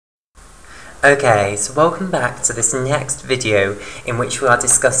Okay, so welcome back to this next video in which we are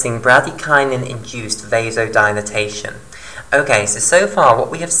discussing bradykinin-induced vasodilatation. Okay, so far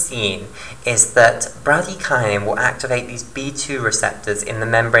what we have seen is that bradykinin will activate these B2 receptors in the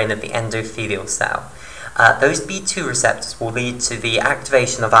membrane of the endothelial cell. Those B2 receptors will lead to the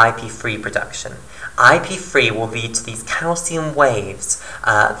activation of IP3 production. IP3 will lead to these calcium waves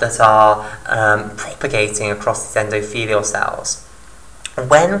that are propagating across these endothelial cells.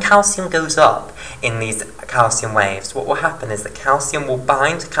 When calcium goes up in these calcium waves, what will happen is that calcium will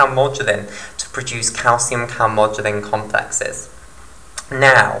bind to calmodulin to produce calcium-calmodulin complexes.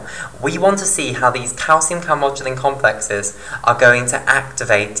 Now, we want to see how these calcium-calmodulin complexes are going to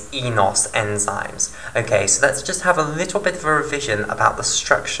activate eNOS enzymes. Okay, so let's just have a little bit of a revision about the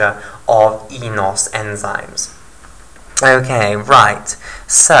structure of eNOS enzymes. Okay, right,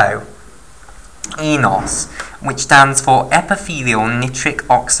 so eNOS, which stands for epithelial nitric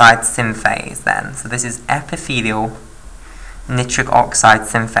oxide synthase then. So this is epithelial nitric oxide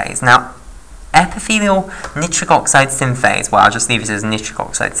synthase. Now, epithelial nitric oxide synthase, well, I'll just leave it as nitric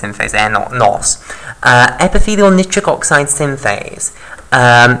oxide synthase, not NOS. Epithelial nitric oxide synthase,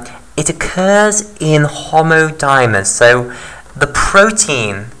 it occurs in homodimers. So the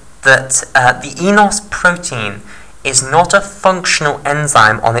protein that, the eNOS protein is not a functional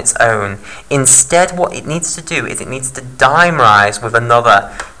enzyme on its own. Instead, what it needs to do is it needs to dimerize with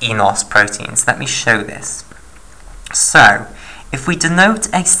another eNOS protein. So let me show this. So, if we denote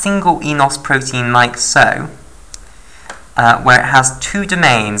a single eNOS protein like so, where it has two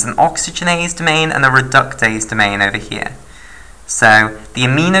domains, an oxygenase domain and a reductase domain over here. So, the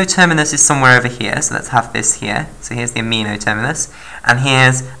amino terminus is somewhere over here, so let's have this here. So here's the amino terminus, and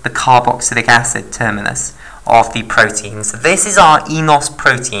here's the carboxylic acid terminus of the protein. So this is our eNOS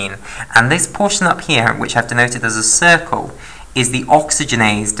protein, and this portion up here, which I've denoted as a circle, is the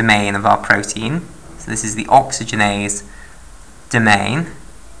oxygenase domain of our protein. So this is the oxygenase domain.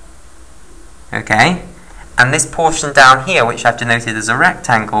 Okay? And this portion down here, which I've denoted as a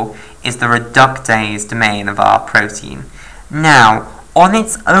rectangle, is the reductase domain of our protein. Now, on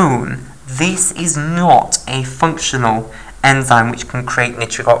its own, this is not a functional enzyme which can create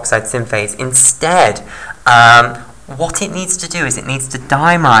nitric oxide synthase. Instead, what it needs to do is it needs to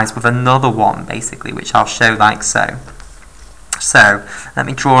dimerize with another one, basically, which I'll show like so. So, let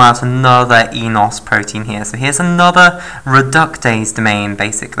me draw out another eNOS protein here. So here's another reductase domain,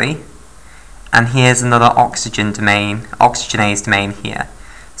 basically. And here's another oxygenase domain here.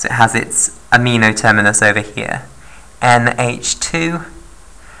 So it has its amino terminus over here. NH2,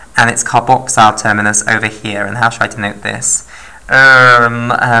 and its carboxyl terminus over here. And how should I denote this?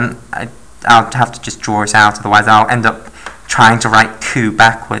 I'll have to just draw it out, otherwise I'll end up trying to write Q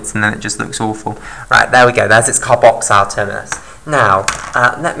backwards and then it just looks awful. Right, there we go, there's its carboxyl terminus. Now,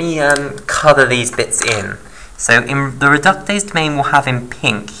 let me colour these bits in. So in the reductase domain we'll have in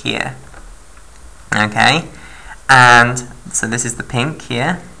pink here. Okay, and so this is the pink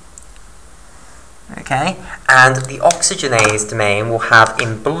here. Okay, and the oxygenase domain we'll have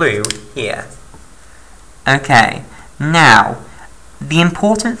in blue here. Okay, now, the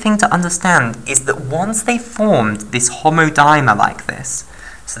important thing to understand is that once they formed this homodimer like this,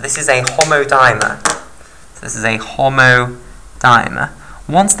 so this is a homodimer,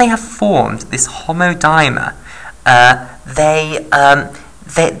 once they have formed this homodimer, they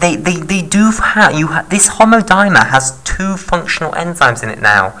do have, this homodimer has two functional enzymes in it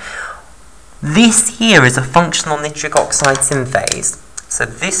now. This here is a functional nitric oxide synthase, so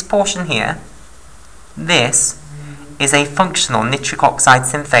this portion here, this is a functional nitric oxide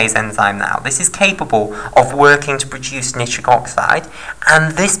synthase enzyme now. This is capable of working to produce nitric oxide,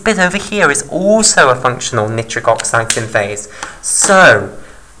 and this bit over here is also a functional nitric oxide synthase. So,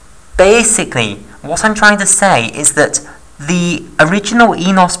 basically, what I'm trying to say is that the original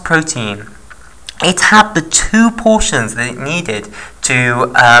eNOS protein, it had the two portions that it needed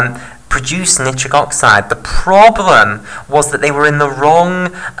to produce nitric oxide. The problem was that they were in the wrong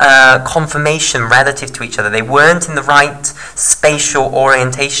conformation relative to each other. They weren't in the right spatial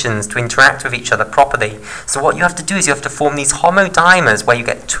orientations to interact with each other properly. So what you have to do is you have to form these homodimers where you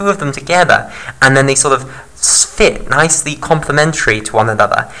get two of them together and then they sort of fit nicely complementary to one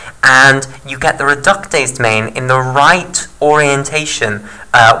another, and you get the reductase domain in the right orientation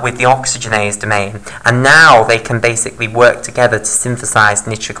with the oxygenase domain, and now they can basically work together to synthesize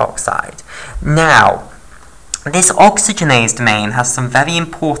nitric oxide. Now, this oxygenase domain has some very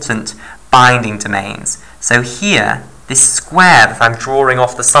important binding domains. So here, this square that I'm drawing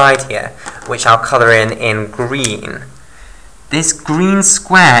off the side here, which I'll colour in green, this green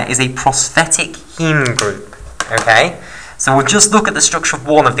square is a prosthetic heme group. Okay, So we'll just look at the structure of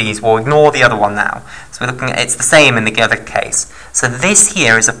one of these. We'll ignore the other one now. So we're looking at, it's the same in the other case. So this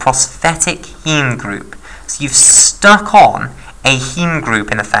here is a prosthetic heme group. So you've stuck on a heme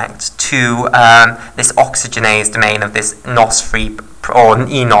group, in effect, to this oxygenase domain of this NOS-free or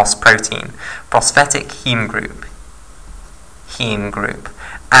eNOS protein. Prosthetic heme group. Heme group.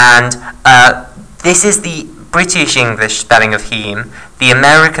 And this is the British English spelling of heme. The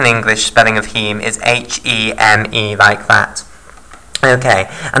American English spelling of heme is H-E-M-E, like that. Okay,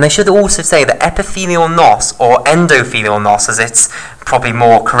 and I should also say that epithelial NOS, or endothelial NOS, as it's probably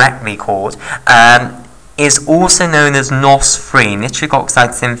more correctly called, is also known as NOS-free, nitric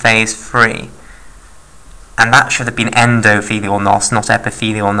oxide synthase free. And that should have been endothelial NOS, not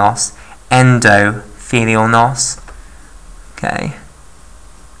epithelial NOS. Endothelial NOS. Okay.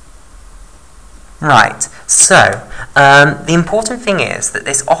 Right, so the important thing is that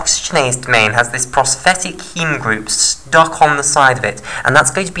this oxygenase domain has this prosthetic heme group stuck on the side of it, and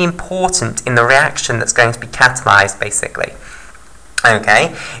that's going to be important in the reaction that's going to be catalyzed, basically.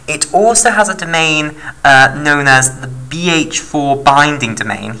 Okay, it also has a domain known as the BH4 binding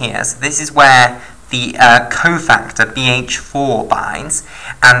domain here. So this is where the cofactor BH4 binds,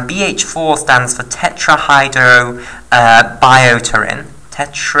 and BH4 stands for tetrahydrobioterin.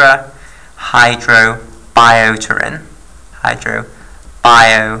 Tetrahydrobioterin.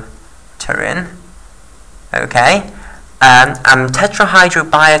 Hydrobioterin. Okay, and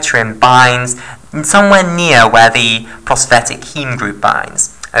tetrahydrobioterin binds somewhere near where the prosthetic heme group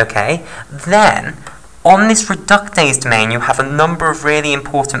binds. Okay, then on this reductase domain you have a number of really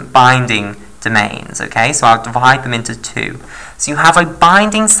important binding domains. Okay, so I'll divide them into two. So you have a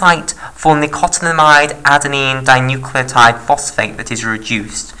binding site for nicotinamide adenine dinucleotide phosphate that is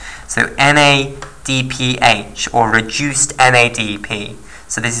reduced. So NADPH, or reduced NADP.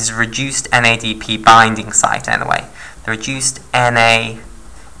 So this is reduced NADP binding site anyway. The reduced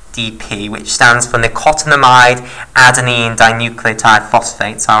NADP, which stands for nicotinamide adenine dinucleotide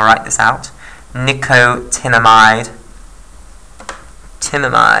phosphate. So I'll write this out. Nicotinamide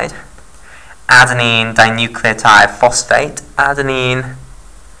adenine dinucleotide phosphate. Adenine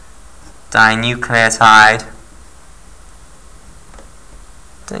dinucleotide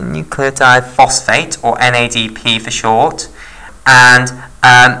phosphate, or NADP for short. And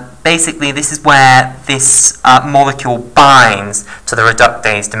basically this is where this molecule binds to the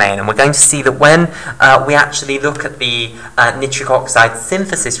reductase domain, and we're going to see that when we actually look at the nitric oxide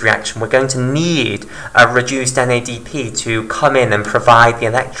synthesis reaction, we're going to need a reduced NADP to come in and provide the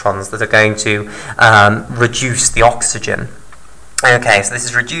electrons that are going to reduce the oxygen. Okay, so this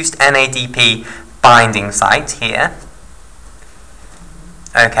is reduced NADP binding site here.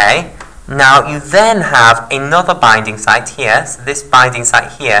 Okay, now you then have another binding site here. So this binding site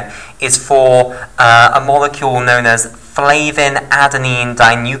here is for a molecule known as Flavin adenine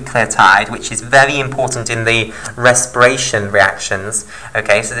dinucleotide, which is very important in the respiration reactions.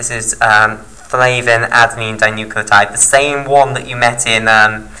 Okay, so this is Flavin adenine dinucleotide, the same one that you met in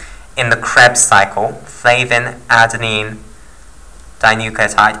the Krebs cycle. Flavin adenine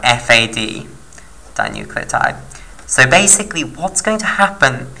dinucleotide, FAD dinucleotide. So basically what's going to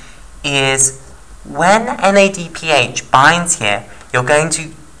happen is when NADPH binds here, you're going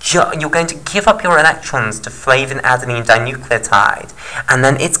to give up your electrons to Flavin adenine dinucleotide, and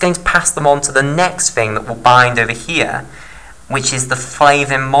then it's going to pass them on to the next thing that will bind over here, which is the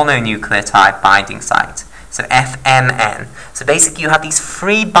Flavin mononucleotide binding site. So FMN. So basically you have these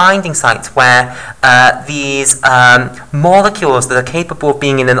three binding sites where these molecules that are capable of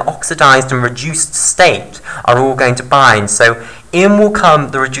being in an oxidized and reduced state are all going to bind. So in will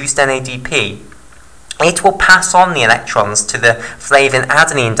come the reduced NADP. It will pass on the electrons to the Flavin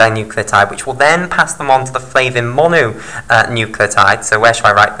adenine dinucleotide, which will then pass them on to the Flavin mononucleotide. So where shall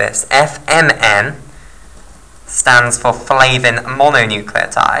I write this? FMN stands for Flavin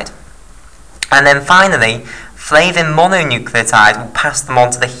mononucleotide. And then finally, Flavin mononucleotide will pass them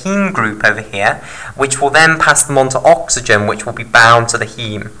on to the heme group over here, which will then pass them on to oxygen, which will be bound to the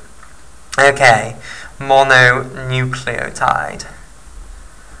heme. Okay, mononucleotide.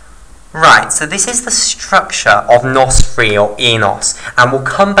 Right, so this is the structure of NOS-free or eNOS, and we'll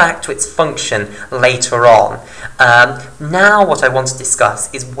come back to its function later on. Now what I want to discuss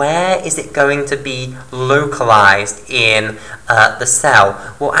is where is it going to be localized in the cell?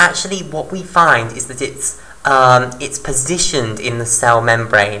 Well, actually what we find is that it's positioned in the cell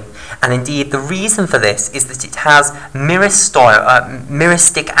membrane, and indeed the reason for this is that it has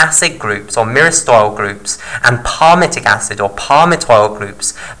myristic acid groups or myristoyl groups and palmitic acid or palmitoyl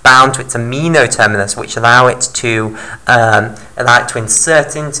groups bound to its amino terminus, which allow it to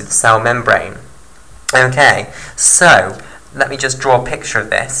insert into the cell membrane. Okay, so let me just draw a picture of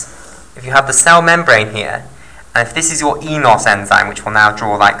this. If you have the cell membrane here, and if this is your eNOS enzyme, which we'll now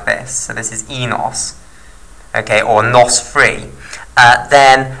draw like this, so this is eNOS, okay, or NOS3,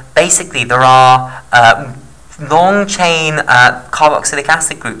 then basically there are long-chain carboxylic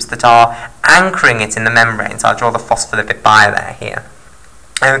acid groups that are anchoring it in the membrane. So I'll draw the phospholipid bilayer here.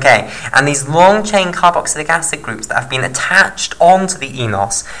 Okay, and these long-chain carboxylic acid groups that have been attached onto the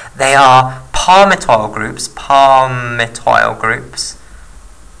eNOS, they are palmitoyl groups,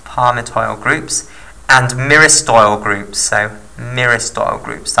 and myristoyl groups, so myristoyl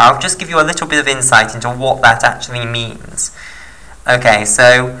groups. So I'll just give you a little bit of insight into what that actually means. Okay,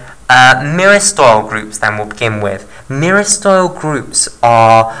 so myristoyl groups then we'll begin with. Myristoyl groups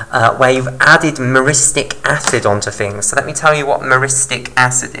are where you've added myristic acid onto things. So let me tell you what myristic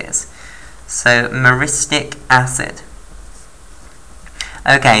acid is. So myristic acid.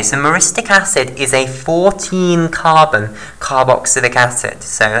 Okay, so myristic acid is a 14-carbon carboxylic acid.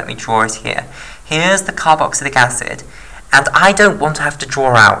 So let me draw it here. Here's the carboxylic acid, and I don't want to have to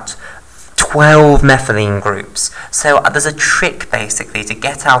draw out 12 methylene groups. So there's a trick basically to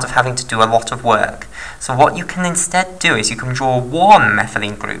get out of having to do a lot of work. So what you can instead do is you can draw one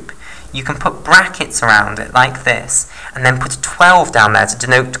methylene group. You can put brackets around it like this, and then put a 12 down there to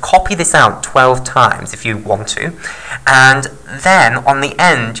denote, copy this out 12 times if you want to. And then on the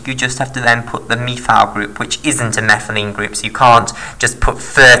end, you just have to then put the methyl group, which isn't a methylene group, so you can't just put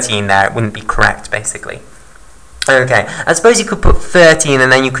 13 there, it wouldn't be correct basically. Okay, I suppose you could put 13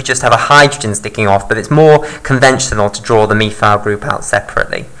 and then you could just have a hydrogen sticking off, but it's more conventional to draw the methyl group out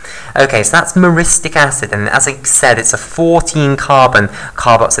separately. Okay, so that's myristic acid, and as I said, it's a 14-carbon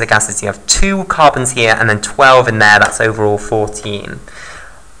carboxylic acid. So you have 2 carbons here and then 12 in there, that's overall 14.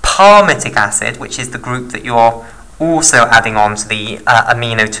 Palmitic acid, which is the group that you're also adding on to the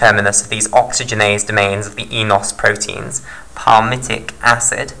amino terminus of these oxygenase domains of the eNOS proteins. Palmitic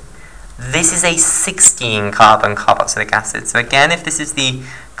acid. This is a 16-carbon carboxylic acid. So again, if this is the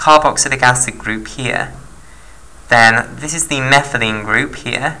carboxylic acid group here, then this is the methylene group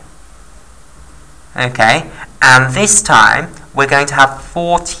here. Okay, and this time we're going to have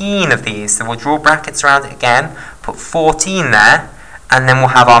 14 of these. So we'll draw brackets around it again, put 14 there, and then we'll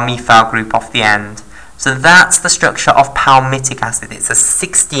have our methyl group off the end. So that's the structure of palmitic acid. It's a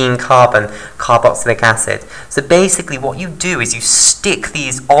 16-carbon carboxylic acid. So basically what you do is you stick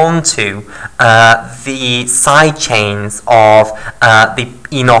these onto the side chains of the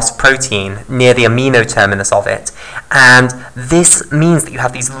eNOS protein near the amino terminus of it. And this means that you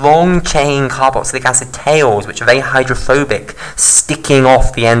have these long-chain carboxylic acid tails, which are very hydrophobic, sticking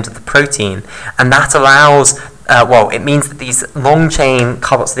off the end of the protein. And that allows well, it means that these long-chain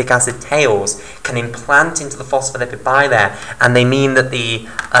carboxylic acid tails can implant into the phospholipid bilayer, and they mean that the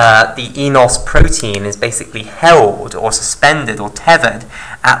eNOS protein is basically held or suspended or tethered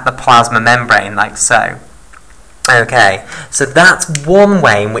at the plasma membrane, like so. Okay, so that's one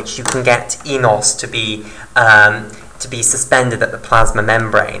way in which you can get eNOS to be suspended at the plasma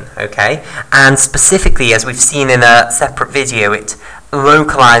membrane. Okay, and specifically, as we've seen in a separate video, it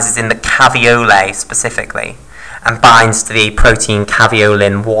localizes in the caveolae specifically, and binds to the protein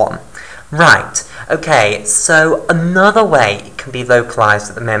caveolin 1. Right, okay, so another way it can be localized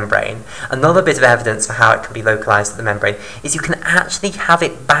at the membrane, another bit of evidence for how it can be localized at the membrane, is you can actually have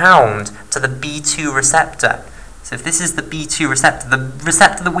it bound to the B2 receptor. So if this is the B2 receptor, the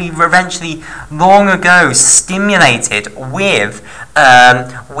receptor that we eventually long ago stimulated with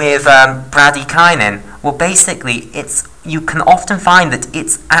bradykinin, well basically you can often find that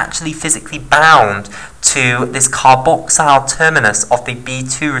it's actually physically bound to this carboxyl terminus of the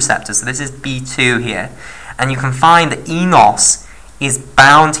B2 receptor. So this is B2 here, and you can find that eNOS is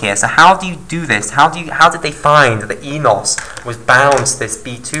bound here. So how do you do this? How did they find that eNOS was bound to this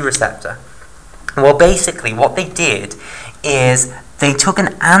B2 receptor? Well, basically what they did is they took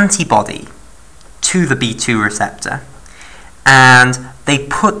an antibody to the B2 receptor, and they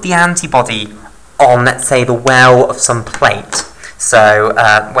put the antibody on, let's say, the well of some plate. So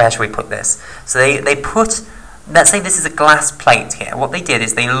where should we put this? So they put, let's say this is a glass plate here. What they did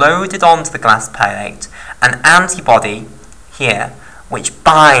is they loaded onto the glass plate an antibody here, which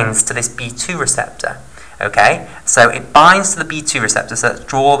binds to this B2 receptor. Okay, so it binds to the B2 receptor, so let's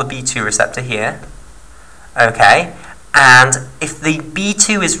draw the B2 receptor here. Okay, and if the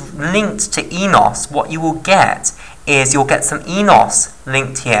B2 is linked to eNOS, what you will get is you'll get some eNOS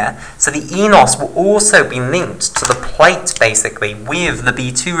linked here. So the eNOS will also be linked to the plate, basically, with the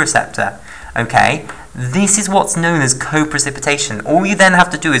B2 receptor. Okay, this is what's known as co-precipitation. All you then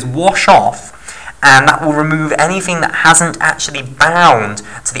have to do is wash off, and that will remove anything that hasn't actually bound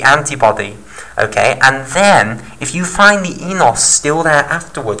to the antibody. Okay, and then if you find the enos still there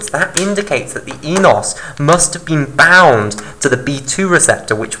afterwards, that indicates that the enos must have been bound to the B2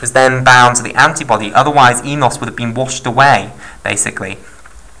 receptor, which was then bound to the antibody. Otherwise, enos would have been washed away, basically.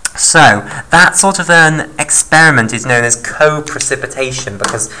 So that sort of an experiment is known as co-precipitation,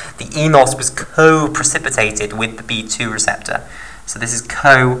 because the enos was co-precipitated with the B2 receptor. So this is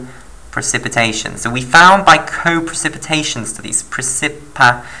co-precipitation. So we found by co-precipitation studies,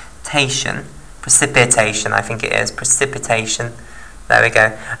 precipitation, I think it is, precipitation, there we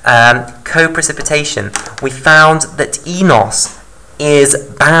go, co-precipitation, we found that enos is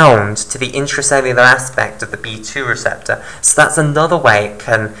bound to the intracellular aspect of the B2 receptor. So that's another way it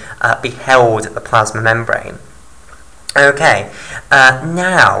can be held at the plasma membrane. Okay,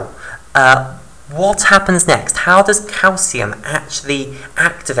 now, what happens next? How does calcium actually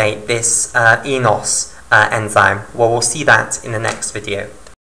activate this enos enzyme? Well, we'll see that in the next video.